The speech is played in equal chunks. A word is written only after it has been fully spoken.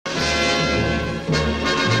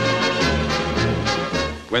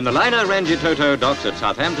When the liner Rangitoto docks at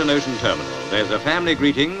Southampton Ocean Terminal, there's a family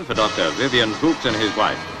greeting for Dr. Vivian Fuchs and his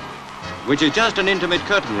wife, which is just an intimate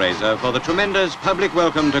curtain raiser for the tremendous public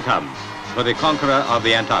welcome to come for the conqueror of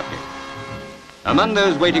the Antarctic. Among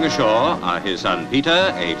those waiting ashore are his son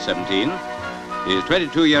Peter, age 17, his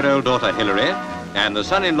 22-year-old daughter Hilary, and the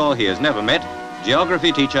son-in-law he has never met,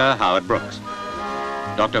 geography teacher Howard Brooks.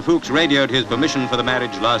 Dr. Fuchs radioed his permission for the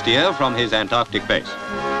marriage last year from his Antarctic base.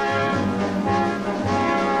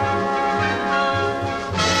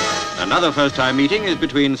 Another first-time meeting is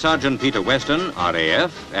between Sergeant Peter Weston,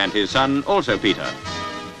 R.A.F, and his son, also Peter.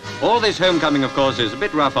 All this homecoming, of course, is a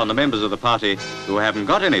bit rough on the members of the party who haven't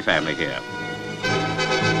got any family here.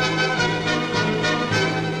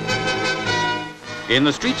 In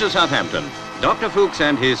the streets of Southampton, Dr. Fuchs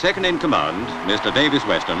and his second-in-command, Mr. Davis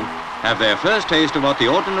Weston, have their first taste of what the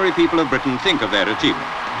ordinary people of Britain think of their achievement.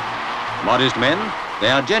 Modest men, they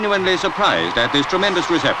are genuinely surprised at this tremendous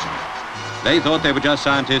reception. They thought they were just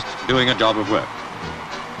scientists doing a job of work.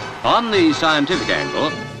 On the scientific angle,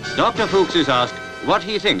 Dr. Fuchs is asked what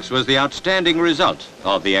he thinks was the outstanding result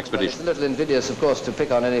of the expedition. Well, it's a little invidious, of course, to pick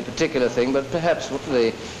on any particular thing, but perhaps what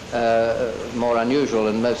the more unusual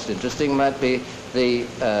and most interesting might be the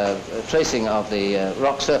tracing of the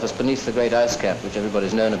rock surface beneath the great ice cap, which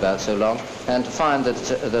everybody's known about so long, and to find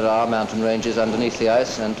that there are mountain ranges underneath the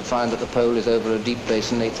ice, and to find that the pole is over a deep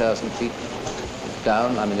basin 8,000 feet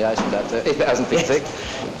down. I mean, the ice is about 8,000 feet thick.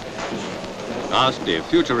 Asked if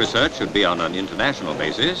future research should be on an international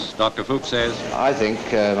basis, Dr. Fuchs says, I think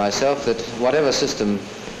myself that whatever system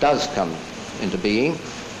does come into being,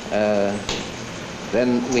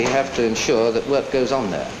 then we have to ensure that work goes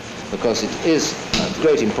on there, because it is of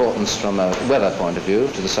great importance from a weather point of view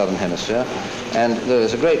to the southern hemisphere, and there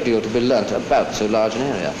is a great deal to be learnt about so large an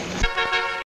area.